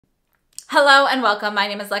Hello and welcome. My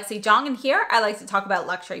name is Lexi Jong, and here I like to talk about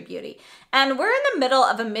luxury beauty. And we're in the middle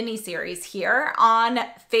of a mini series here on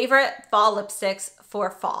favorite fall lipsticks for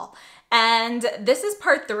fall. And this is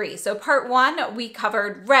part 3. So part 1, we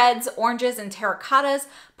covered reds, oranges, and terracottas.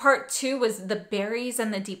 Part 2 was the berries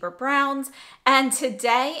and the deeper browns. And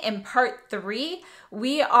today in part 3,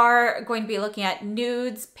 we are going to be looking at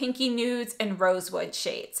nudes, pinky nudes, and rosewood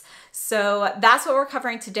shades. So that's what we're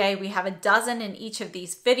covering today. We have a dozen in each of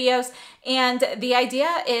these videos. And the idea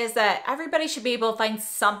is that everybody should be able to find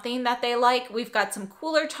something that they like. We've got some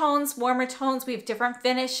cooler tones, warmer tones. We have different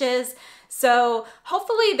finishes. So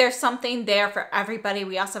hopefully there's something there for everybody.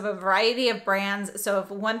 We also have a variety of brands. So if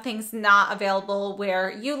one thing's not available where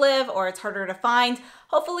you live or it's harder to find,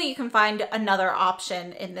 hopefully you can find another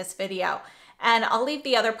option in this video. And I'll leave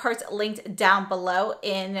the other parts linked down below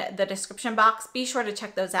in the description box. Be sure to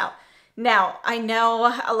check those out. Now, I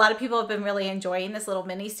know a lot of people have been really enjoying this little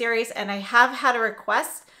mini series, and I have had a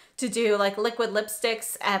request to do like liquid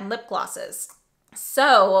lipsticks and lip glosses.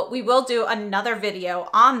 So we will do another video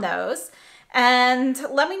on those. And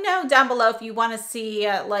let me know down below if you want to see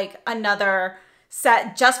like another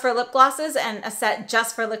set just for lip glosses and a set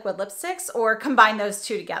just for liquid lipsticks, or combine those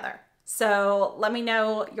two together. So let me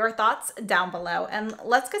know your thoughts down below, and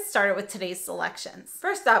let's get started with today's selections.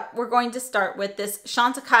 First up, we're going to start with this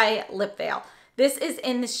Chantecaille lip veil. This is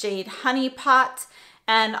in the shade Honey Pot,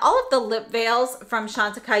 and all of the lip veils from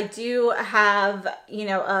Chantecaille do have, you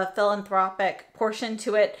know, a philanthropic portion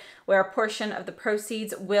to it, where a portion of the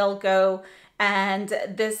proceeds will go, and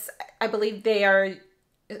this, I believe they are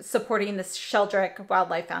supporting the Sheldrake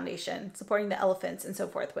Wildlife Foundation, supporting the elephants and so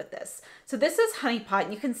forth with this. So this is Honey Pot.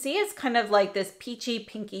 You can see it's kind of like this peachy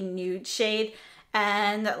pinky nude shade.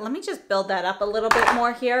 And let me just build that up a little bit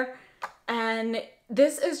more here. And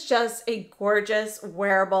this is just a gorgeous,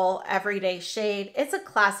 wearable, everyday shade. It's a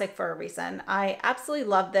classic for a reason. I absolutely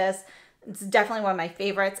love this. It's definitely one of my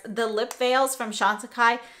favorites. The lip veils from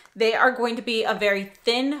Chantecaille, they are going to be a very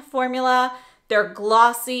thin formula. They're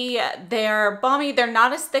glossy, they're balmy, they're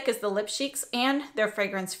not as thick as the Lip Cheeks, and they're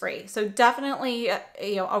fragrance free. So definitely,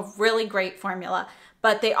 you know, a really great formula,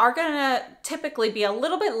 but they are gonna typically be a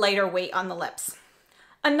little bit lighter weight on the lips.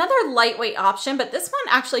 Another lightweight option, but this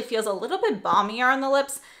one actually feels a little bit balmier on the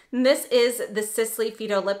lips, and this is the Sisley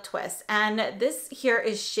Phyto Lip Twist. And this here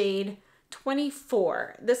is shade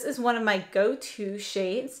 24. This is one of my go-to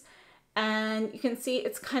shades. And you can see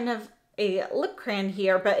it's kind of a lip crayon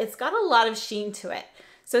here, but it's got a lot of sheen to it.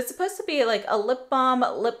 So it's supposed to be like a lip balm,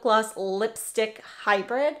 lip gloss, lipstick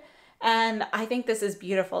hybrid. And I think this is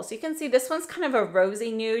beautiful. So you can see this one's kind of a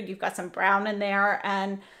rosy nude. You've got some brown in there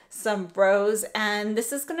and some rose. And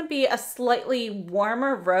this is going to be a slightly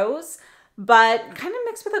warmer rose, but kind of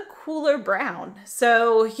mixed with a cooler brown.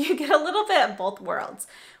 So you get a little bit of both worlds.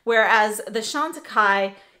 Whereas the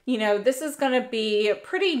Chantecaille, you know, this is going to be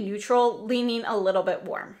pretty neutral, leaning a little bit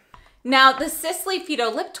warm. Now, the Sisley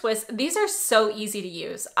Phyto Lip Twist, these are so easy to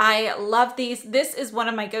use. I love these. This is one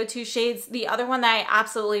of my go-to shades. The other one that I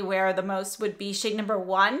absolutely wear the most would be shade number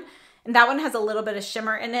 1. And that one has a little bit of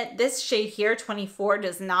shimmer in it. This shade here, 24,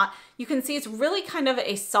 does not. You can see it's really kind of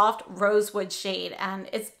a soft rosewood shade, and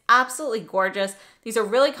it's absolutely gorgeous. These are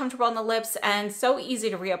really comfortable on the lips and so easy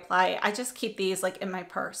to reapply. I just keep these like in my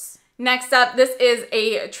purse. Next up, this is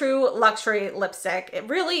a true luxury lipstick. It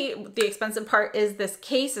really, the expensive part is this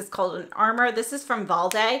case. It's called an Armor. This is from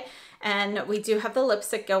Valde, and we do have the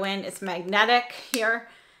lipstick go in. It's magnetic here,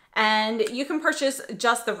 and you can purchase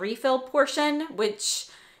just the refill portion, which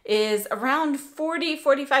is around $40,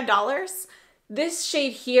 $45. This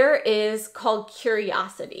shade here is called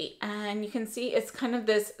Curiosity, and you can see it's kind of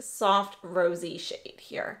this soft rosy shade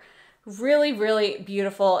here. Really, really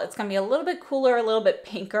beautiful. It's going to be a little bit cooler, a little bit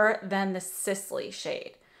pinker than the Sisley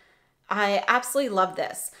shade. I absolutely love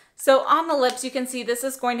this. So on the lips, you can see this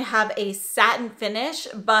is going to have a satin finish,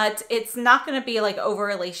 but it's not going to be like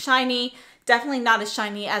overly shiny. Definitely not as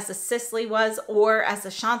shiny as the Sisley was or as the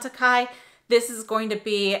Chantecaille. This is going to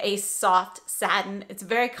be a soft satin. It's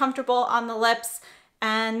very comfortable on the lips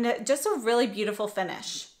and just a really beautiful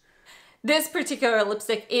finish. This particular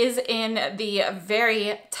lipstick is in the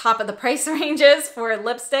very top of the price ranges for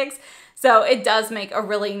lipsticks, so it does make a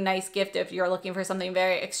really nice gift if you're looking for something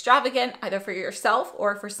very extravagant, either for yourself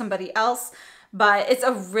or for somebody else. But it's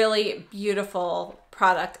a really beautiful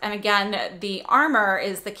product. And again, the Armor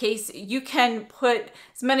is the case. You can put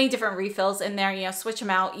as many different refills in there, you know, switch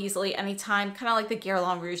them out easily anytime, kind of like the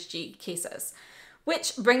Guerlain Rouge G cases.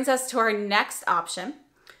 Which brings us to our next option.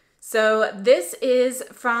 So this is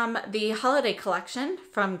from the holiday collection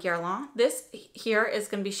from Guerlain. This here is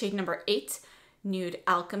going to be shade number 8, Nude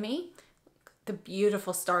Alchemy. the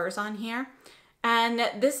beautiful stars on here. And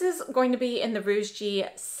this is going to be in the Rouge G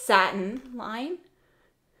Satin line.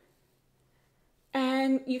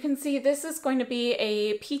 And you can see this is going to be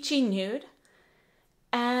a peachy nude.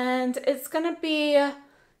 And it's going to be,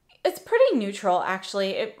 it's pretty neutral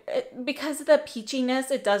actually. Because of the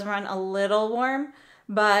peachiness, it does run a little warm,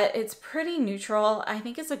 but it's pretty neutral. I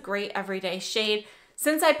think it's a great everyday shade.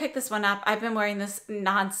 Since I picked this one up, I've been wearing this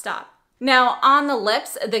nonstop. Now on the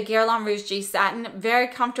lips, the Guerlain Rouge G Satin, very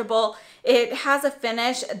comfortable. It has a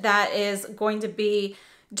finish that is going to be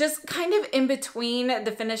just kind of in between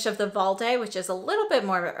the finish of the Valde, which is a little bit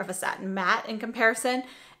more of a satin matte in comparison,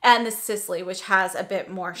 and the Sisley, which has a bit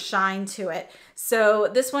more shine to it. So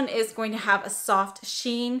this one is going to have a soft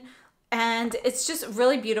sheen, and it's just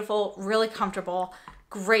really beautiful, really comfortable,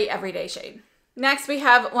 great everyday shade. Next, we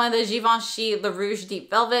have one of the Givenchy Le Rouge Deep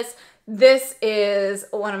Velvets. This is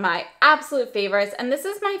one of my absolute favorites, and this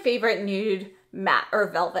is my favorite nude matte or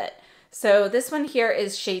velvet. So this one here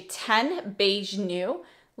is shade 10, Beige Nude.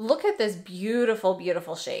 Look at this beautiful,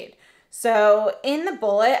 beautiful shade. So in the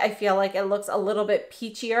bullet, I feel like it looks a little bit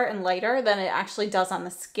peachier and lighter than it actually does on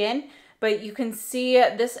the skin, but you can see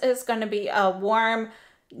this is going to be a warm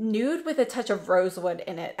nude with a touch of rosewood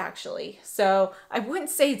in it actually. So I wouldn't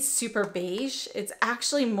say it's super beige. It's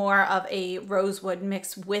actually more of a rosewood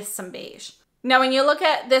mixed with some beige. Now when you look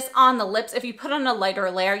at this on the lips, if you put on a lighter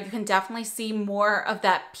layer, you can definitely see more of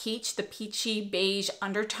that peach, the peachy beige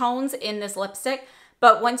undertones in this lipstick.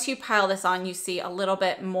 But once you pile this on, you see a little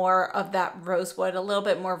bit more of that rosewood, a little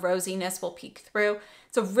bit more rosiness will peek through.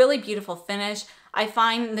 It's a really beautiful finish. I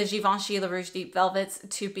find the Givenchy Le Rouge Deep Velvets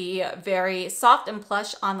to be very soft and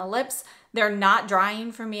plush on the lips. They're not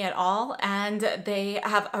drying for me at all, and they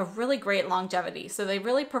have a really great longevity, so they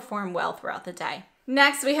really perform well throughout the day.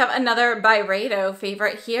 Next, we have another Byredo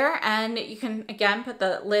favorite here, and you can, again, put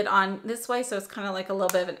the lid on this way, so it's kind of like a little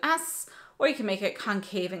bit of an S, or you can make it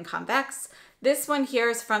concave and convex. This one here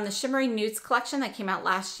is from the Shimmery Nudes collection that came out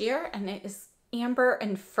last year, and it is amber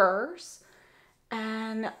and furs.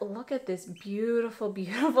 And look at this beautiful,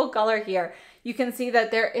 beautiful color here. You can see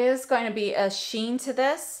that there is going to be a sheen to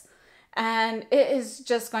this, and it is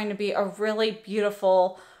just going to be a really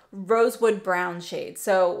beautiful rosewood brown shade.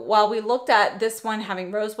 So while we looked at this one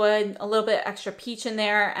having rosewood, a little bit extra peach in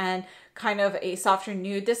there, and kind of a softer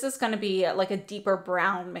nude, this is going to be like a deeper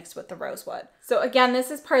brown mixed with the rosewood. So again,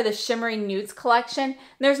 this is part of the Shimmery Nudes collection.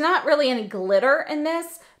 There's not really any glitter in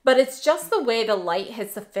this, but it's just the way the light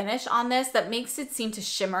hits the finish on this that makes it seem to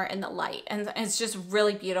shimmer in the light, and it's just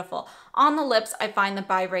really beautiful. On the lips, I find the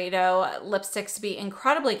Byredo lipsticks to be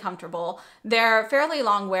incredibly comfortable. They're fairly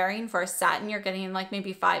long wearing for a satin. You're getting like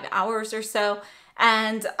maybe 5 hours or so,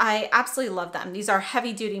 and I absolutely love them. These are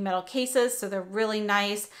heavy duty metal cases, so they're really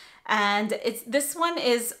nice. And this one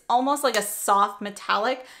is almost like a soft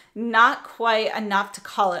metallic, not quite enough to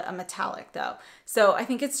call it a metallic though. So I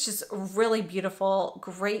think it's just really beautiful,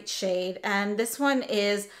 great shade. And this one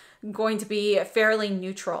is going to be fairly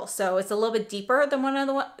neutral. So it's a little bit deeper than one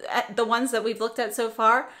of the ones that we've looked at so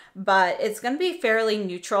far, but it's going to be fairly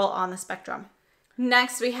neutral on the spectrum.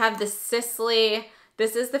 Next, we have the Sisley.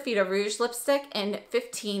 This is the Fita Rouge lipstick in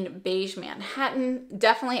 15 Beige Manhattan.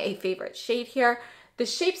 Definitely a favorite shade here. The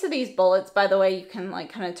shapes of these bullets, by the way, you can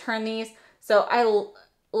like kind of turn these. So I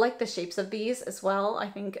like the shapes of these as well. I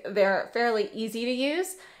think they're fairly easy to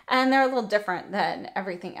use, and they're a little different than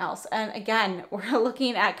everything else. And again, we're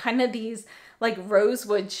looking at kind of these like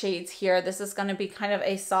rosewood shades here. This is going to be kind of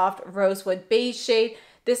a soft rosewood beige shade.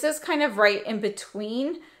 This is kind of right in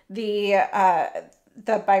between the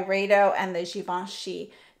Byredo and the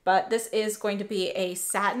Givenchy. But this is going to be a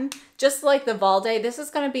satin, just like the Valde. This is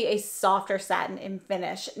going to be a softer satin in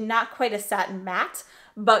finish, not quite a satin matte,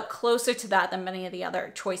 but closer to that than many of the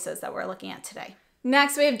other choices that we're looking at today.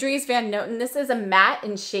 Next, we have Dries Van Noten. This is a matte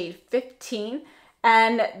in shade 15,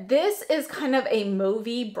 and this is kind of a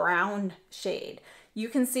mauvey brown shade. You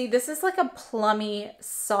can see this is like a plummy,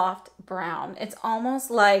 soft brown. It's almost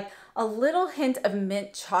like a little hint of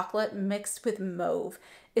mint chocolate mixed with mauve.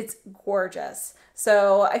 It's gorgeous.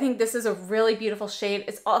 So I think this is a really beautiful shade.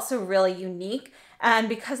 It's also really unique. And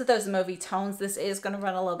because of those mauvey tones, this is going to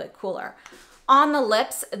run a little bit cooler. On the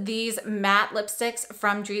lips, these matte lipsticks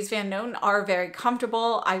from Dries Van Noten are very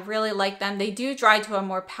comfortable. I really like them. They do dry to a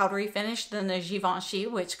more powdery finish than the Givenchy,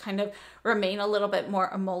 which kind of remain a little bit more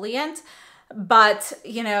emollient. But,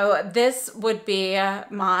 you know, this would be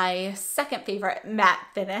my second favorite matte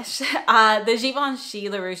finish. The Givenchy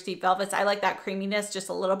Le Rouge Deep Velvets, I like that creaminess just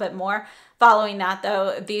a little bit more. Following that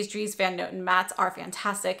though, these Dries Van Noten mattes are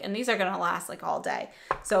fantastic, and these are going to last like all day.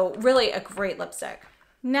 So really a great lipstick.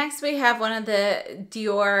 Next, we have one of the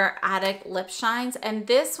Dior Addict Lip Shines, and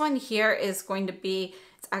this one here is going to be,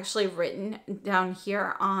 it's actually written down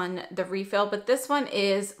here on the refill, but this one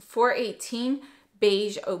is 418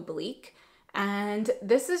 Beige Oblique. And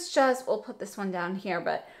this is just, we'll put this one down here,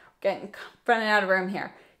 but getting running out of room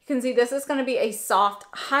here. You can see this is going to be a soft,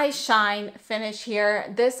 high shine finish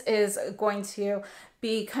here. This is going to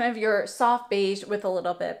be kind of your soft beige with a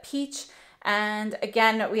little bit of peach. And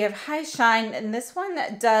again, we have high shine, and this one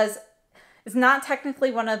is not technically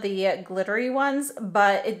one of the glittery ones,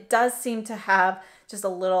 but it does seem to have just a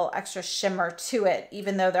little extra shimmer to it,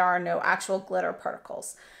 even though there are no actual glitter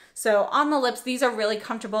particles. So on the lips, these are really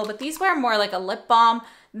comfortable, but these wear more like a lip balm,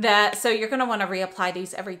 so you're going to want to reapply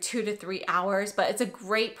these every 2 to 3 hours, but it's a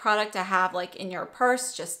great product to have like in your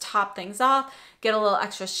purse, just top things off, get a little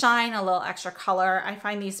extra shine, a little extra color. I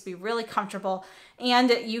find these to be really comfortable,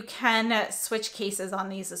 and you can switch cases on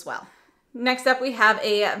these as well. Next up, we have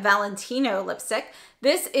a Valentino lipstick.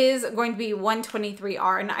 This is going to be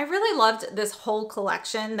 123R, and I really loved this whole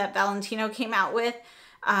collection that Valentino came out with.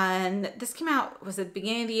 And this came out, was it the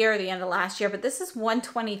beginning of the year or the end of last year, but this is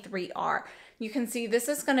 123R. You can see this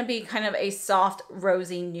is going to be kind of a soft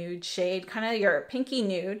rosy nude shade, kind of your pinky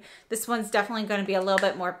nude. This one's definitely going to be a little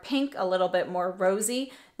bit more pink, a little bit more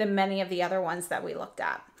rosy than many of the other ones that we looked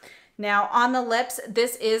at. Now on the lips,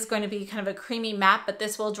 this is going to be kind of a creamy matte, but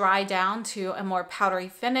this will dry down to a more powdery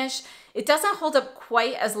finish. It doesn't hold up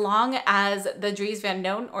quite as long as the Dries Van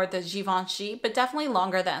Noten or the Givenchy, but definitely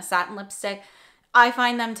longer than a satin lipstick. I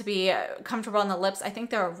find them to be comfortable on the lips. I think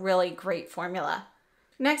they're a really great formula.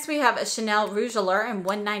 Next, we have a Chanel Rouge Allure in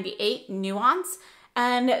 198 Nuance.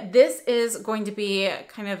 And this is going to be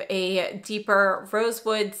kind of a deeper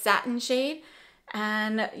rosewood satin shade.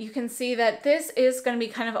 And you can see that this is going to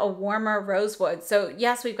be kind of a warmer rosewood. So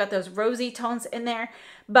yes, we've got those rosy tones in there,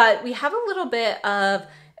 but we have a little bit of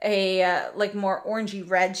a like more orangey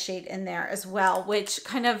red shade in there as well, which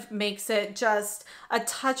kind of makes it just a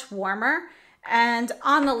touch warmer. And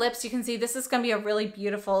on the lips, you can see this is going to be a really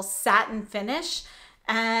beautiful satin finish.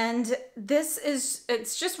 And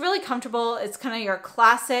it's just really comfortable. It's kind of your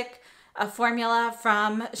classic formula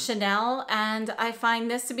from Chanel. And I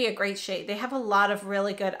find this to be a great shade. They have a lot of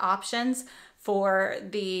really good options for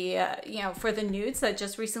the, for the nudes that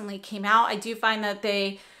just recently came out. I do find that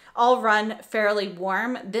they all run fairly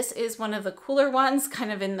warm. This is one of the cooler ones,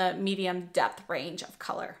 kind of in the medium depth range of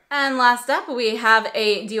color. And last up, we have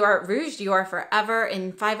a Dior Rouge Dior Forever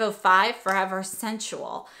in 505 Forever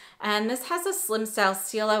Sensual. And this has a slim style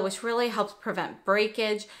stila, which really helps prevent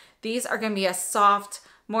breakage. These are going to be a soft,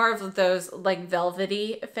 more of those like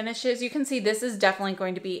velvety finishes. You can see this is definitely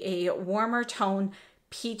going to be a warmer tone,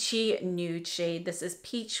 peachy nude shade. This is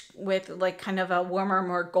peach with like kind of a warmer,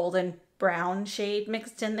 more golden brown shade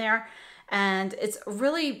mixed in there, and it's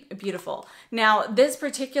really beautiful. Now this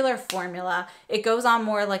particular formula, it goes on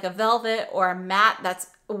more like a velvet or a matte.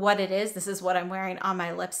 That's what it is. This is what I'm wearing on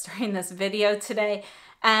my lips during this video today,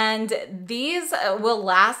 and these will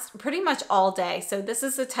last pretty much all day. So this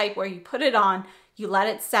is the type where you put it on, you let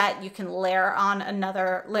it set, you can layer on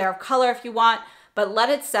another layer of color if you want, but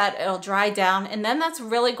let it set, it'll dry down, and then that's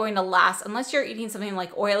really going to last unless you're eating something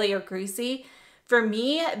like oily or greasy. For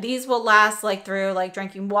me, these will last like through like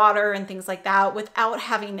drinking water and things like that without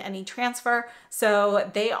having any transfer.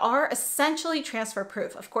 So they are essentially transfer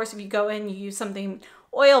proof. Of course, if you go in, you use something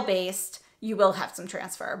oil-based, you will have some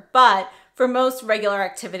transfer. But for most regular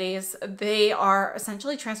activities, they are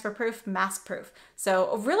essentially transfer proof, mask proof.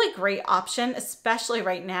 So a really great option, especially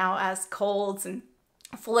right now as colds and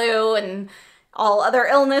flu and all other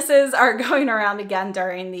illnesses are going around again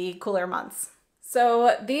during the cooler months.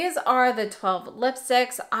 So these are the 12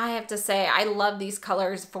 lipsticks. I have to say I love these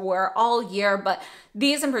colors for all year, but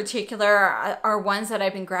these in particular are ones that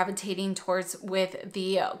I've been gravitating towards with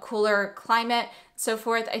the cooler climate, so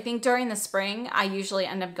forth. I think during the spring, I usually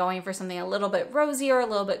end up going for something a little bit rosier, a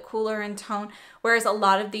little bit cooler in tone, whereas a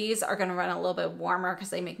lot of these are gonna run a little bit warmer because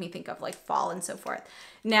they make me think of like fall and so forth.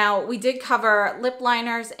 Now, we did cover lip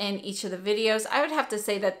liners in each of the videos. I would have to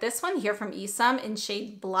say that this one here from Isom in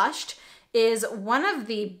shade Blushed is one of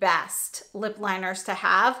the best lip liners to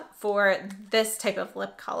have for this type of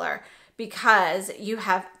lip color because you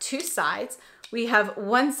have two sides. We have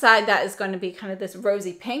one side that is going to be kind of this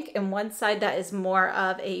rosy pink and one side that is more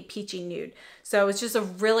of a peachy nude. So it's just a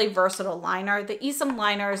really versatile liner. The Isom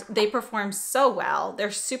liners, they perform so well.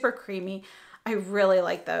 They're super creamy. I really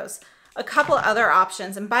like those. A couple other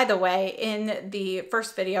options, and by the way, in the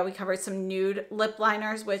first video, we covered some nude lip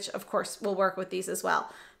liners, which of course will work with these as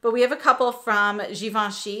well. But we have a couple from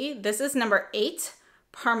Givenchy. This is number 8,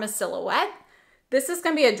 Parma Silhouette. This is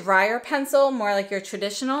going to be a drier pencil, more like your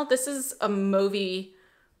traditional. This is a mauvey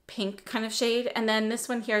pink kind of shade. And then this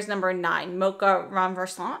one here is number 9, Mocha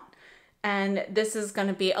Renversant. And this is going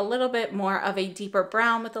to be a little bit more of a deeper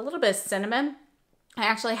brown with a little bit of cinnamon. I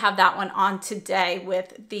actually have that one on today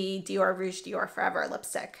with the Dior Rouge Dior Forever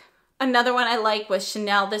lipstick. Another one I like was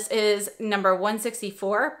Chanel. This is number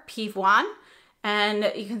 164, Pivoine.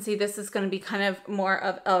 And you can see this is going to be kind of more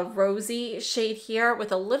of a rosy shade here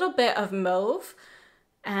with a little bit of mauve.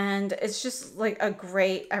 And it's just like a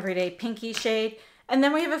great everyday pinky shade. And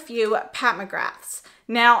then we have a few Pat McGraths.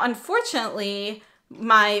 Now, unfortunately,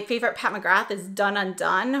 my favorite Pat McGrath is Done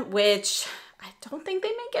Undone, which I don't think they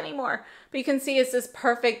make anymore. But you can see it's this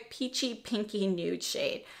perfect peachy pinky nude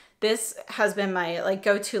shade. This has been my like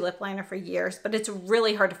go-to lip liner for years, but it's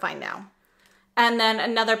really hard to find now. And then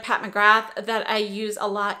another Pat McGrath that I use a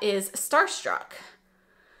lot is Starstruck.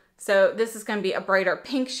 So this is going to be a brighter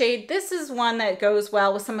pink shade. This is one that goes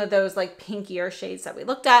well with some of those like pinkier shades that we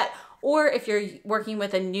looked at. Or if you're working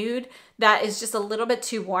with a nude that is just a little bit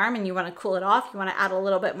too warm and you want to cool it off, you want to add a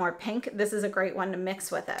little bit more pink, this is a great one to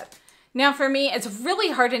mix with it. Now for me, it's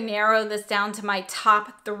really hard to narrow this down to my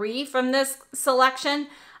top 3 from this selection.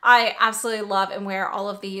 I absolutely love and wear all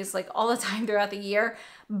of these like all the time throughout the year.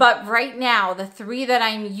 But right now, the 3 that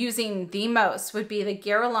I'm using the most would be the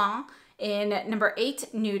Guerlain in number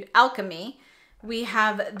 8, Nude Alchemy. We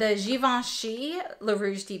have the Givenchy Le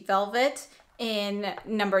Rouge Deep Velvet in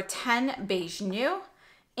number 10, Beige Nude.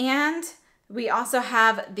 And we also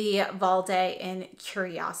have the Valde in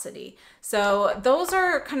Curiosity. So those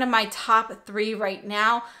are kind of my top 3 right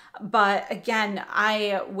now. But again,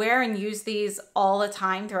 I wear and use these all the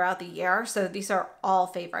time throughout the year. So these are all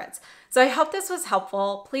favorites. So I hope this was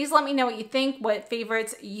helpful. Please let me know what you think, what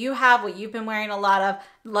favorites you have, what you've been wearing a lot of.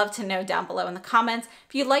 Love to know down below in the comments.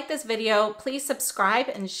 If you like this video, please subscribe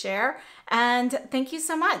and share. And thank you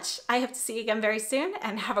so much. I hope to see you again very soon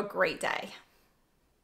and have a great day.